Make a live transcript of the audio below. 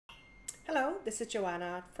Hello, this is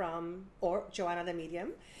Joanna Joanna the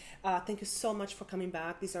Medium. Thank you so much for coming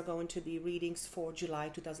back. These are going to be readings for July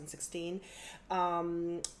 2016.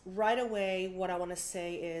 Right away, what I want to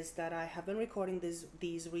say is that I have been recording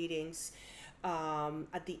these readings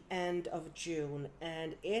at the end of June,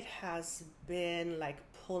 and it has been like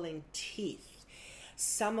pulling teeth.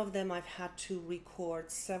 Some of them I've had to record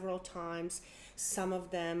several times. Some of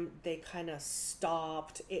them, they kind of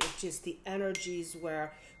stopped. It just, the energies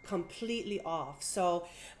were completely off. So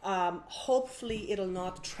hopefully it'll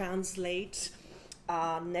not translate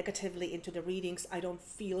negatively into the readings. I don't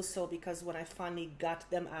feel so, because when I finally got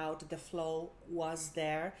them out, the flow was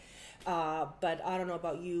there. But I don't know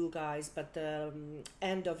about you guys, but the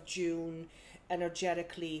end of June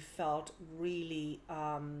energetically felt really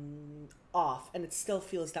off, and it still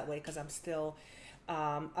feels that way because I'm still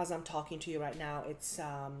as I'm talking to you right now, it's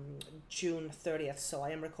June 30th, so I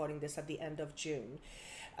am recording this at the end of June.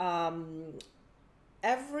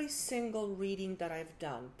 Every single reading that I've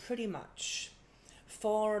done pretty much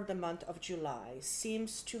for the month of July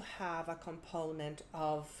seems to have a component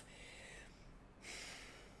of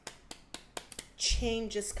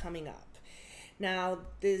changes coming up. Now,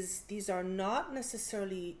 these are not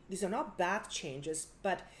bad changes,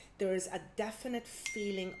 but there is a definite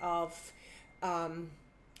feeling of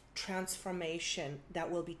transformation that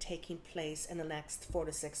will be taking place in the next 4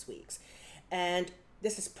 to 6 weeks. And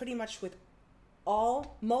this is pretty much with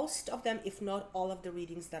most of them, if not all of the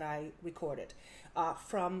readings that I recorded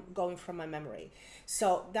from my memory.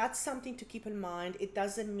 So that's something to keep in mind. It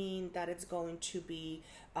doesn't mean that it's going to be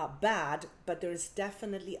bad, but there's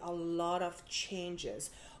definitely a lot of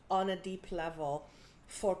changes on a deep level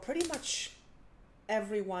for pretty much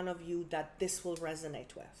every one of you that this will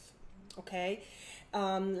resonate with. Okay,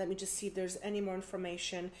 let me just see if there's any more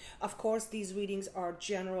information. Of course, these readings are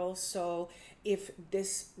general, so if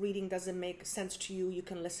this reading doesn't make sense to you, you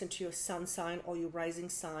can listen to your sun sign or your rising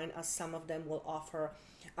sign, as some of them will offer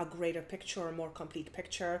a greater picture, a more complete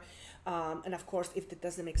picture. And of course, if it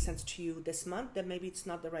doesn't make sense to you this month, then maybe it's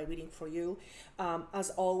not the right reading for you. As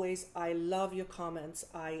always, I love your comments.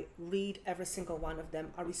 I read every single one of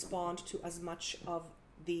them. I respond to as much of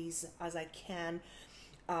these as I can.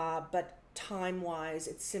 But time-wise,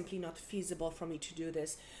 it's simply not feasible for me to do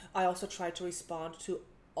this. I also try to respond to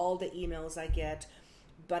all the emails I get,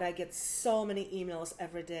 but I get so many emails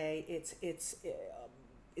every day. It's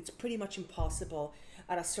pretty much impossible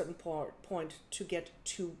at a certain point to get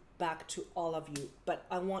back to all of you. But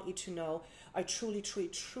I want you to know I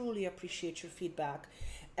truly appreciate your feedback,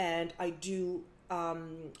 and I do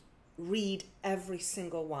read every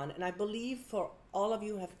single one. And I believe for all of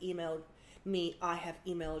you who have emailed me, I have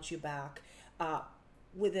emailed you back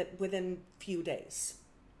within few days.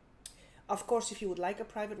 Of course, if you would like a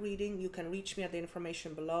private reading, you can reach me at the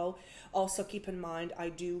information below. Also, keep in mind, I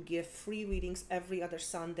do give free readings every other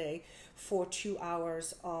Sunday for 2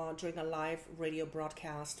 hours during a live radio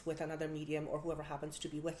broadcast with another medium or whoever happens to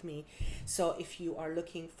be with me. So if you are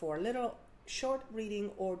looking for a little short reading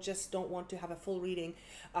or just don't want to have a full reading,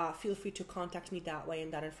 feel free to contact me that way,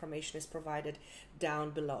 and that information is provided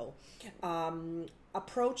down below.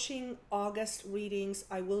 Approaching August readings,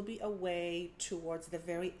 I will be away towards the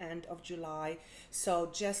very end of July, so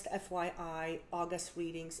just FYI, August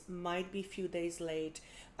readings might be a few days late.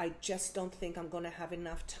 I just don't think I'm going to have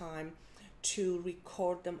enough time to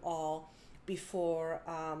record them all before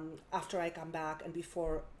after I come back and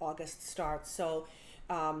before August starts. So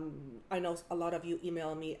I know a lot of you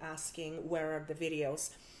email me asking where are the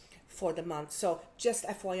videos for the month. So just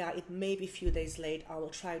FYI, it may be a few days late. I will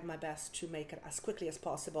try my best to make it as quickly as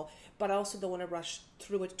possible, but I also don't want to rush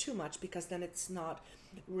through it too much, because then it's not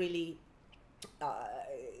really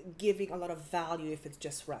giving a lot of value if it's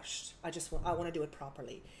just rushed. I want to do it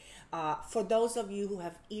properly. For those of you who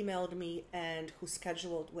have emailed me and who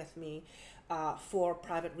scheduled with me for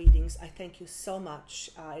private readings, I thank you so much.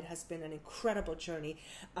 It has been an incredible journey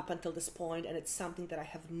up until this point, and it's something that I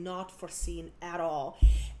have not foreseen at all.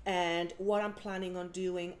 And what I'm planning on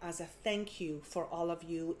doing as a thank you for all of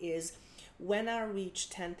you is, when I reach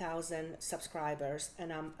 10,000 subscribers,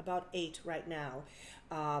 and I'm about 8 right now,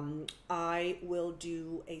 I will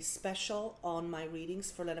do a special on my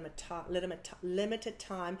readings for limited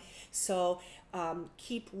time. So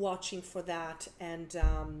keep watching for that, and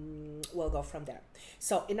we'll go from there.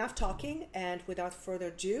 So enough talking, and without further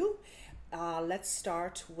ado, let's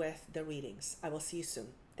start with the readings. I will see you soon.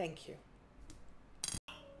 Thank you.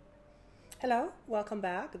 Hello, welcome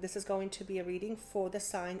back. This is going to be a reading for the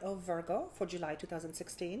sign of Virgo for July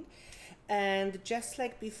 2016. And just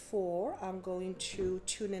like before, I'm going to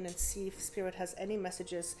tune in and see if Spirit has any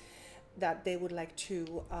messages that they would like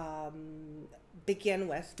to begin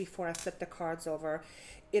with before I flip the cards over.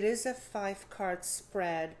 It is a 5-card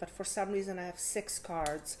spread, but for some reason I have 6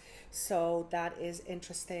 cards, so that is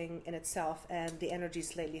interesting in itself, and the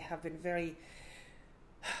energies lately have been very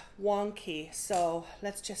wonky. So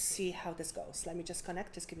let's just see how this goes. Let me just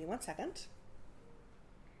connect. Just give me 1 second.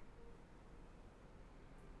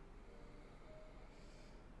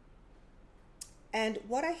 And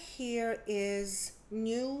what I hear is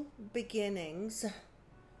new beginnings,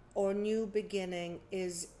 or new beginning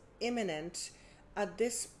is imminent at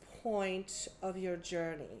this point of your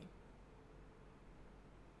journey.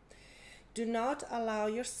 Do not allow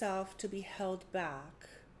yourself to be held back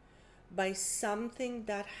by something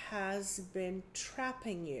that has been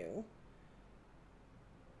trapping you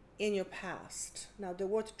in your past. Now, the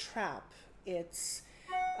word trap, it's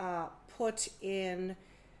put in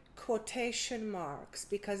quotation marks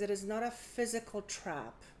because it is not a physical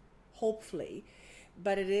trap, hopefully,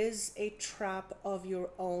 but it is a trap of your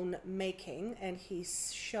own making. And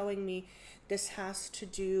he's showing me this has to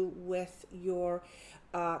do with your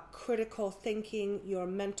critical thinking, your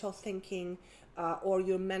mental thinking, or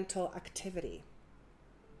your mental activity.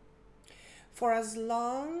 For as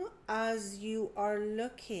long as you are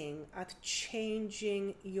looking at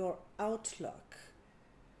changing your outlook,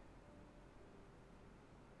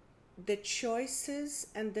 the choices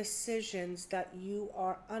and decisions that you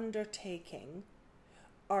are undertaking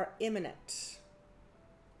are imminent.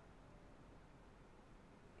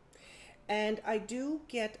 And I do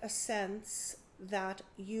get a sense that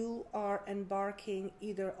you are embarking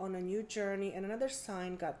either on a new journey, and another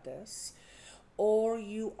sign got this, or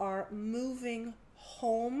you are moving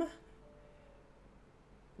home,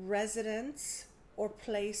 residence, or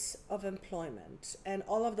place of employment. And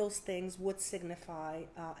all of those things would signify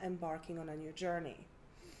embarking on a new journey.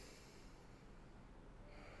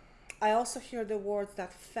 I also hear the words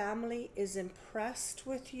that family is impressed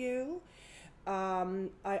with you.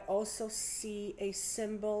 I also see a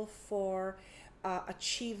symbol for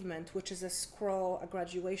achievement, which is a scroll, a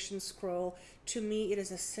graduation scroll. To me, it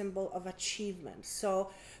is a symbol of achievement. So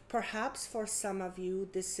perhaps for some of you,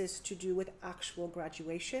 this is to do with actual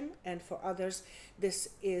graduation, and for others, this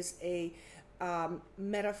is a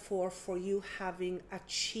metaphor for you having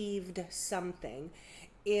achieved something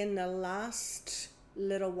in the last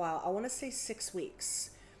little while. I want to say 6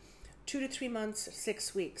 weeks, 2 to 3 months,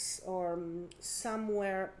 6 weeks, or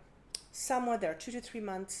somewhere there, 2 to 3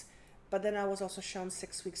 months. But then I was also shown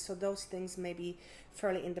 6 weeks, so those things may be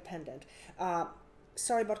fairly independent.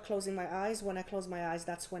 Sorry about closing my eyes. When I close my eyes,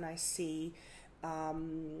 that's when I see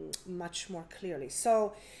much more clearly.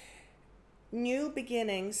 So new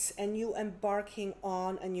beginnings and you embarking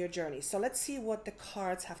on a new journey. So let's see what the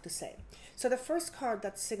cards have to say. So the first card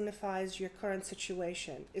that signifies your current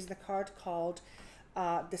situation is the card called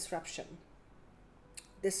Disruption.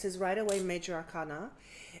 This is right away Major Arcana.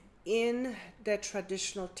 In the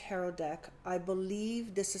traditional tarot deck, I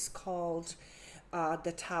believe this is called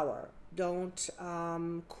the Tower. Don't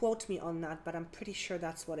quote me on that, but I'm pretty sure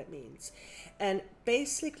that's what it means. And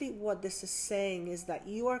basically what this is saying is that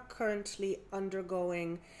you are currently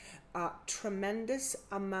undergoing a tremendous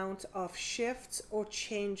amount of shifts or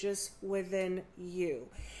changes within you.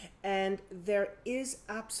 And there is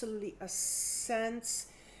absolutely a sense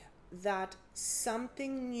that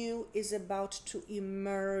something new is about to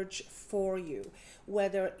emerge for you,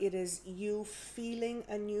 whether it is you feeling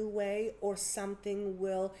a new way or something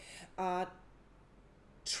will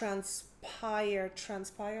transpire,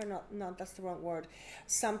 not that's the wrong word,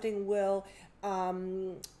 something will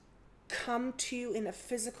come to you in a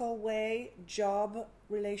physical way, job,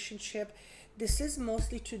 relationship. This is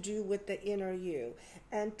mostly to do with the inner you.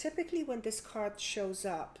 And typically when this card shows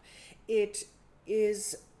up, it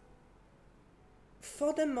is,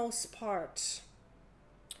 for the most part,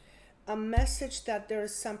 a message that there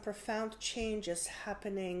is some profound changes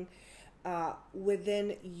happening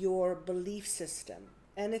within your belief system.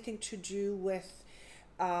 Anything to do with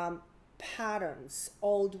patterns,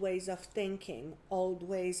 old ways of thinking, old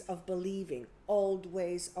ways of believing, old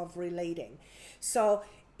ways of relating. So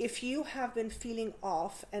if you have been feeling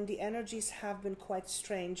off, and the energies have been quite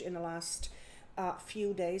strange in the last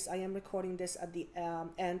few days, I am recording this at the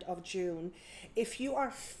end of June. If you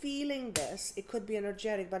are feeling this, it could be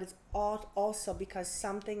energetic, but it's also because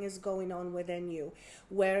something is going on within you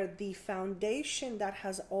where the foundation that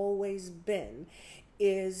has always been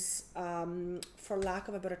is, for lack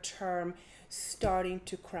of a better term, starting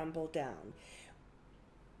to crumble down.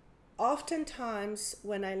 Oftentimes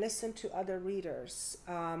when I listen to other readers,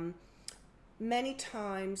 many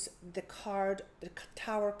times the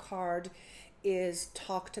Tower card is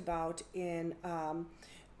talked about in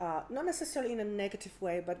not necessarily in a negative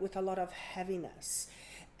way, but with a lot of heaviness.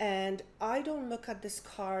 And I don't look at this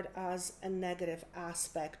card as a negative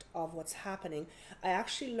aspect of what's happening. I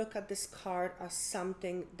actually look at this card as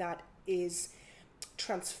something that is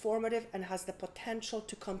transformative and has the potential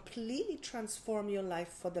to completely transform your life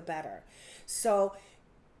for the better. So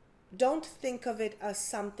don't think of it as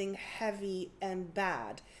something heavy and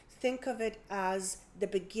bad. Think of it as the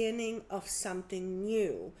beginning of something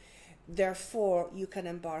new. Therefore, you can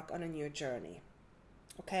embark on a new journey.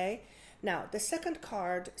 Okay? Now, the second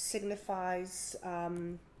card signifies, so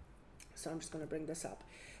I'm just going to bring this up.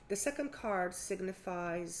 The second card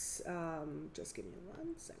signifies, just give me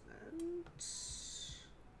 1 second.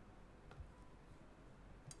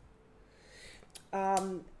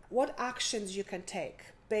 What actions you can take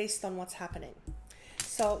based on what's happening.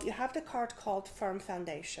 So you have the card called Firm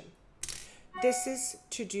Foundation. This is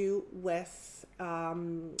to do with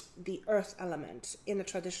the earth element. In a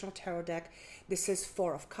traditional tarot deck, this is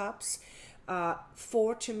 4 of Cups.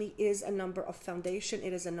 4 to me is a number of foundation.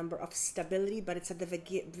 It is a number of stability, but it's at the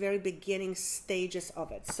very beginning stages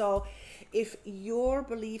of it. So if your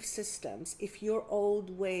belief systems, if your old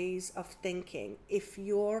ways of thinking, if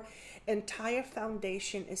your entire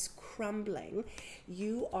foundation is crumbling,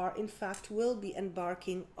 you are in fact will be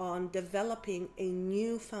embarking on developing a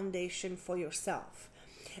new foundation for yourself.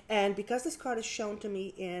 And because this card is shown to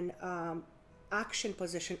me in action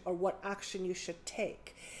position, or what action you should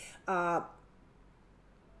take,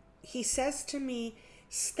 he says to me,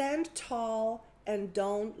 stand tall and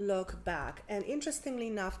don't look back. And interestingly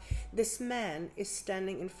enough, this man is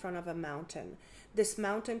standing in front of a mountain. This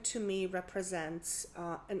mountain to me represents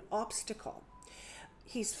an obstacle.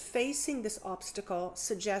 He's facing this obstacle,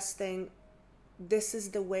 suggesting this is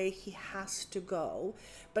the way he has to go,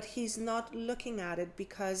 but he's not looking at it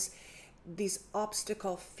because this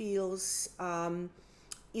obstacle feels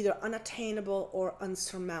either unattainable or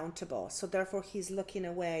unsurmountable. So therefore he's looking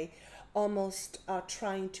away, almost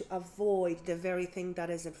trying to avoid the very thing that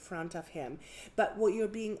is in front of him. But what you're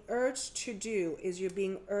being urged to do is you're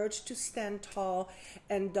being urged to stand tall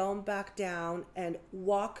and don't back down, and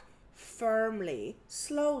walk firmly,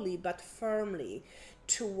 slowly but firmly,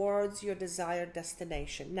 towards your desired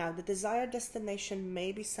destination. Now, the desired destination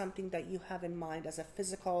may be something that you have in mind as a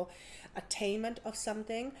physical attainment of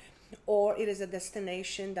something, or it is a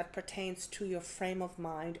destination that pertains to your frame of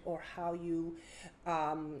mind, or how you,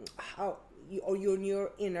 or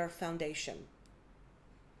your inner foundation.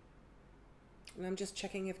 And I'm just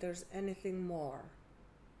checking if there's anything more.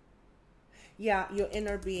 Yeah, your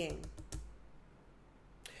inner being.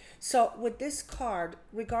 So with this card,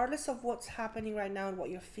 regardless of what's happening right now and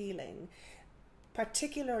what you're feeling,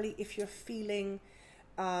 particularly if you're feeling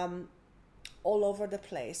all over the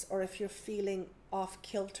place, or if you're feeling off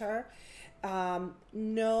kilter,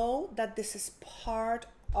 know that this is part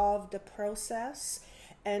of the process,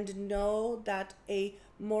 and know that a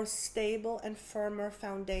more stable and firmer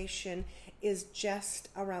foundation is just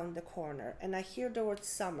around the corner. And I hear the word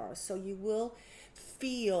summer, so you will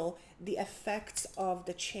feel the effects of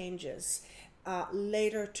the changes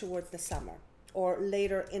later towards the summer, or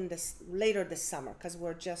later this summer, because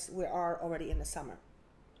we are already in the summer.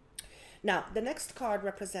 Now, the next card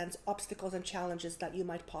represents obstacles and challenges that you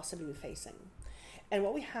might possibly be facing. And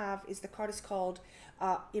what we have is, the card is called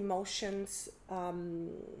Emotions,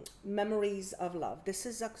 Memories of Love. This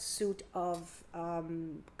is a suit of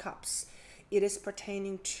cups. It is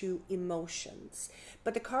pertaining to emotions.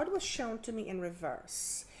 But the card was shown to me in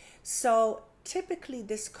reverse. So typically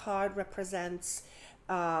this card represents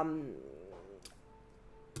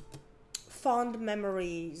fond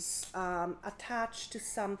memories attached to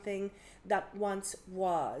something that once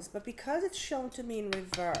was. But because it's shown to me in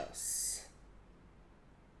reverse,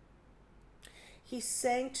 he's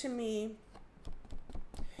saying to me,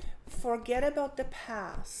 forget about the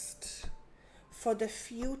past, for the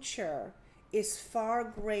future is far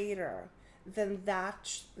greater than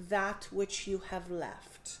that which you have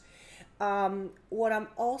left. What I'm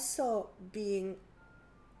also being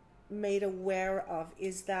made aware of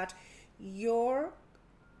is that your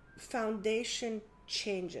foundation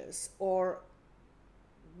changes, or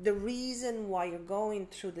the reason why you're going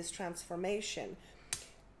through this transformation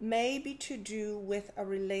may be to do with a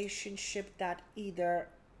relationship that either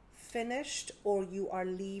finished, or you are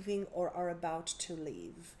leaving, or are about to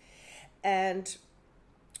leave. And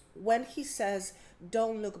when he says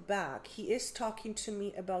don't look back, he is talking to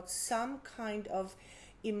me about some kind of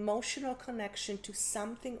emotional connection to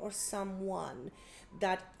something or someone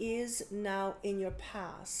that is now in your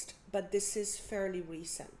past, but this is fairly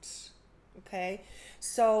recent. Okay,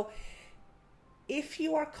 so If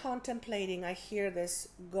you are contemplating, I hear this,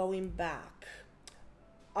 going back,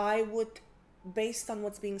 I would, based on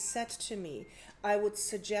what's being said to me, I would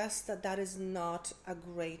suggest that that is not a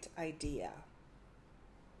great idea.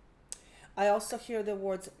 I also hear the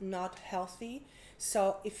words not healthy.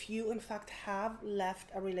 So if you in fact have left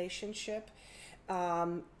a relationship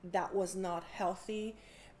that was not healthy,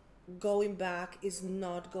 going back is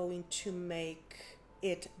not going to make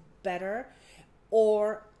it better,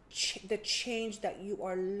 or the change that you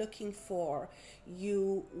are looking for,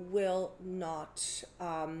 you will not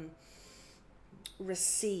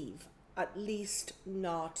receive, at least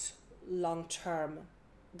not long term,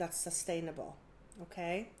 that's sustainable.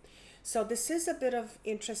 Okay, so this is a bit of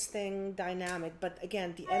interesting dynamic, but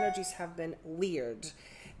again, the energies have been weird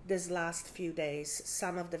this last few days.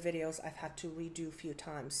 Some of the videos I've had to redo a few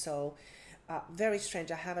times, so very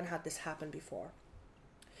strange. I haven't had this happen before.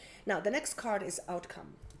 Now the next card is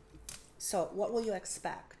outcome. So what will you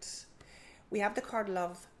expect? We have the card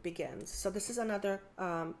Love Begins. So this is another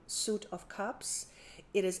suit of cups.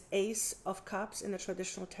 It is Ace of Cups in the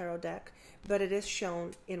traditional tarot deck, but it is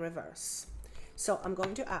shown in reverse. So I'm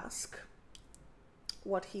going to ask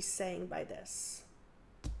what he's saying by this.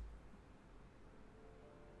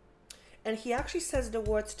 And he actually says the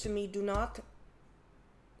words to me, do not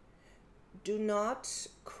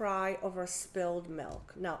cry over spilled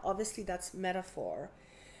milk. Now, obviously that's metaphor,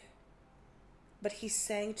 but he's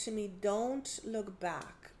saying to me, don't look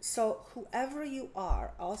back. So whoever you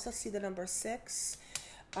are, I also see the number 6,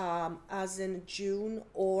 as in June,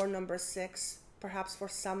 or number 6, perhaps for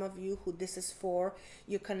some of you who this is for,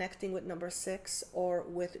 you're connecting with number 6 or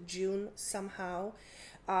with June somehow.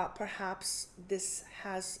 Perhaps this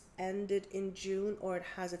has ended in June, or it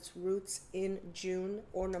has its roots in June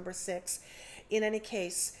or number 6. In any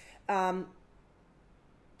case,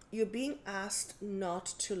 you're being asked not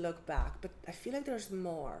to look back, but I feel like there's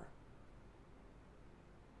more.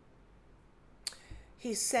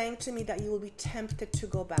 He's saying to me that you will be tempted to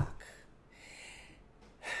go back.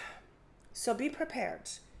 So be prepared.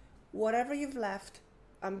 Whatever you've left,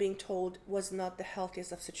 I'm being told, was not the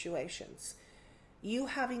healthiest of situations. You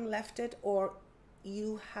having left it, or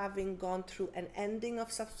you having gone through an ending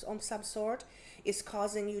of some sort, is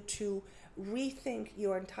causing you to rethink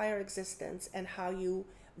your entire existence and how you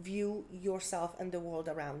view yourself and the world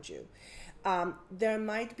around you. There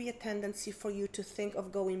might be a tendency for you to think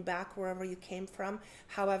of going back wherever you came from.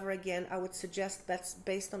 However, again, I would suggest that's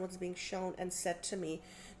based on what's being shown and said to me,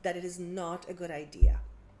 that it is not a good idea,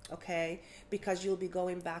 okay? Because you'll be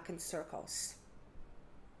going back in circles.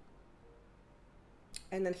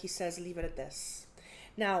 And then he says, leave it at this.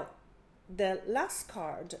 Now, the last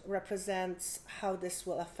card represents how this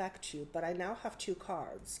will affect you, but I now have 2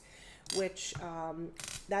 cards, which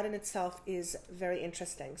that in itself is very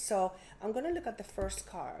interesting. So I'm going to look at the first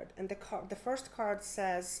card, and the first card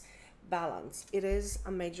says balance. It is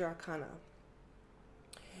a major arcana.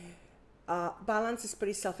 Balance is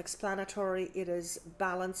pretty self-explanatory. It is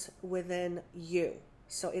balance within you.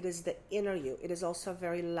 So it is the inner you. It is also a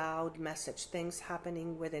very loud message. Things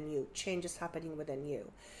happening within you. Changes happening within you.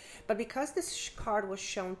 But because this card was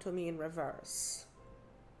shown to me in reverse,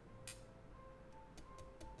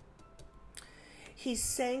 he's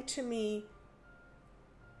saying to me,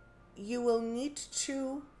 you will need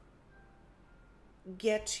to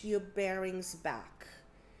get your bearings back.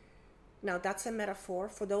 Now, that's a metaphor.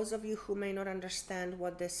 For those of you who may not understand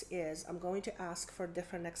what this is, I'm going to ask for a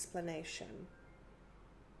different explanation.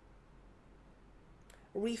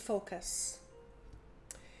 Refocus.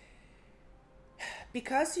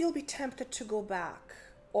 Because you'll be tempted to go back,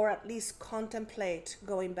 or at least contemplate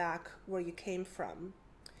going back where you came from,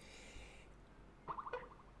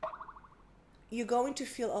 you're going to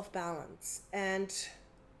feel off balance. And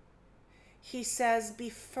he says, be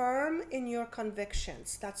firm in your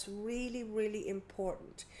convictions. That's really, really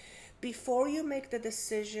important. Before you make the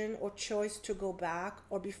decision or choice to go back,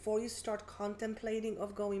 or before you start contemplating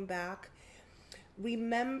of going back,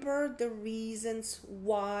 remember the reasons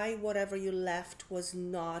why whatever you left was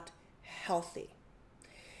not healthy.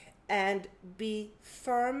 And be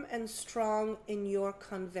firm and strong in your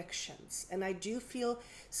convictions. And I do feel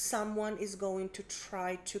someone is going to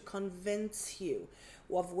try to convince you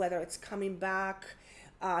of whether it's coming back,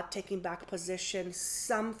 taking back position,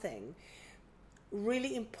 something.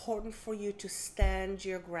 Really important for you to stand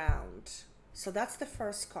your ground. So that's the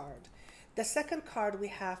first card. The second card, we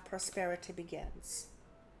have Prosperity Begins.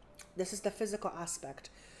 This is the physical aspect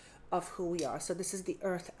of who we are. So this is the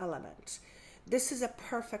earth element. This is a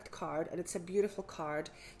perfect card, and it's a beautiful card,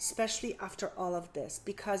 especially after all of this,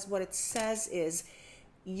 because what it says is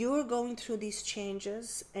you're going through these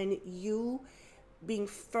changes, and you being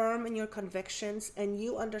firm in your convictions and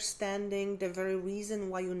you understanding the very reason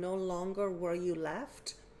why you no longer where you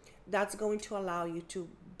left, that's going to allow you to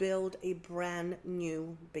build a brand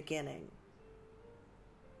new beginning.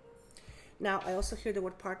 Now, I also hear the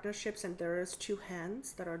word partnerships, and there is two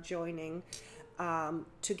hands that are joining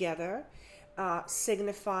together,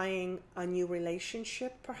 signifying a new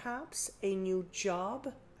relationship, perhaps, a new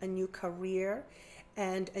job, a new career,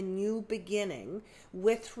 and a new beginning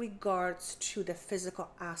with regards to the physical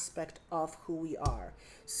aspect of who we are.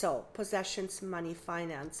 So, possessions, money,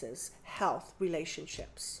 finances, health,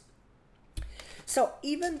 relationships. So,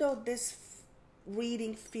 even though this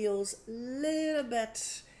reading feels a little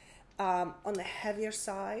bit on the heavier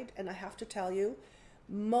side, and I have to tell you,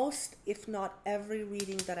 most, if not every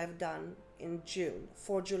reading that I've done in June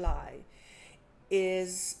for July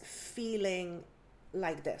is feeling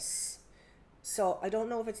like this. So I don't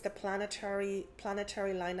know if it's the planetary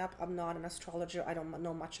lineup. I'm not an astrologer. I don't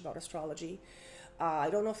know much about astrology. I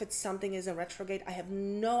don't know if it's something is a retrograde. I have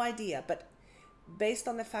no idea. But based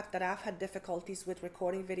on the fact that I've had difficulties with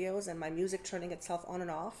recording videos and my music turning itself on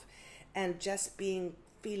and off and just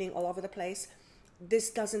feeling all over the place,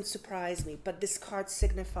 this doesn't surprise me. But this card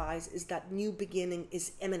signifies is that new beginning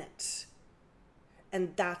is imminent.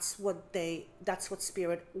 And that's what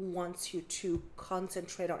Spirit wants you to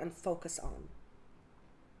concentrate on and focus on.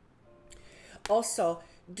 Also,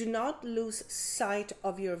 do not lose sight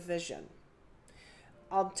of your vision.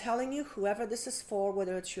 I'm telling you, whoever this is for,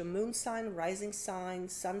 whether it's your moon sign, rising sign,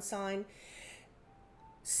 sun sign,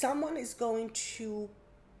 someone is going to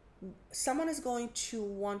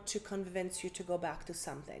want to convince you to go back to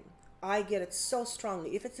something. I get it so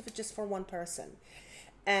strongly, if it's just for one person.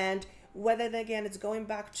 And whether, again, it's going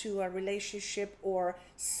back to a relationship or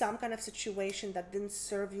some kind of situation that didn't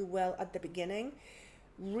serve you well at the beginning,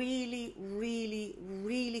 really, really,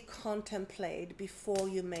 really contemplate before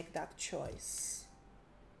you make that choice.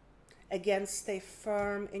 Again, stay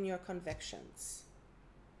firm in your convictions.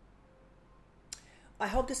 I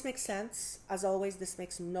hope this makes sense. As always, this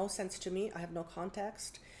makes no sense to me. I have no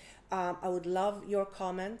context. I would love your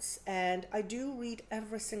comments, and I do read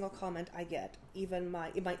every single comment I get, even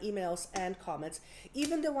my emails and comments,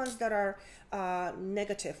 even the ones that are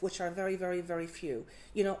negative, which are very, very, very few.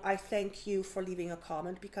 You know, I thank you for leaving a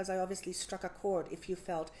comment, because I obviously struck a chord if you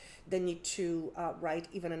felt the need to write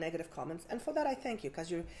even a negative comment. And for that, I thank you, because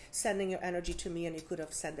you're sending your energy to me and you could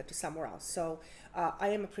have sent it to somewhere else. So I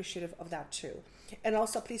am appreciative of that too. And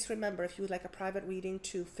also, please remember, if you would like a private reading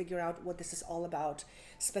to figure out what this is all about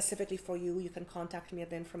specifically for you, you can contact me at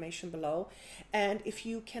the information below. And if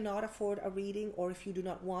you cannot afford a reading, or if you do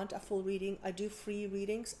not want a full reading, I do free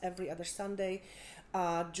readings every other Sunday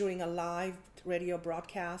during a live radio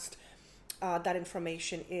broadcast. That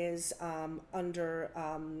information is under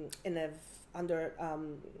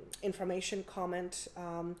information comment,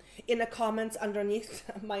 in the comments underneath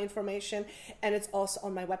my information, and it's also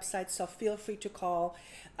on my website, so feel free to call,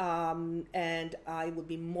 and I would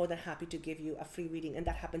be more than happy to give you a free reading, and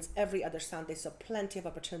that happens every other Sunday, so plenty of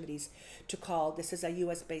opportunities to call. This is a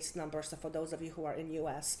US based number, so for those of you who are in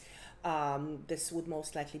US, this would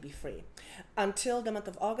most likely be free. Until the month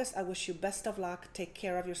of August, I wish you best of luck, take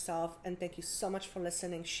care of yourself, and thank you so much for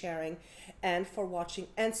listening, sharing, and for watching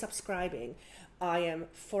and subscribing. I am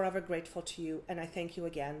forever grateful to you, and I thank you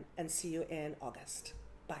again, and see you in August.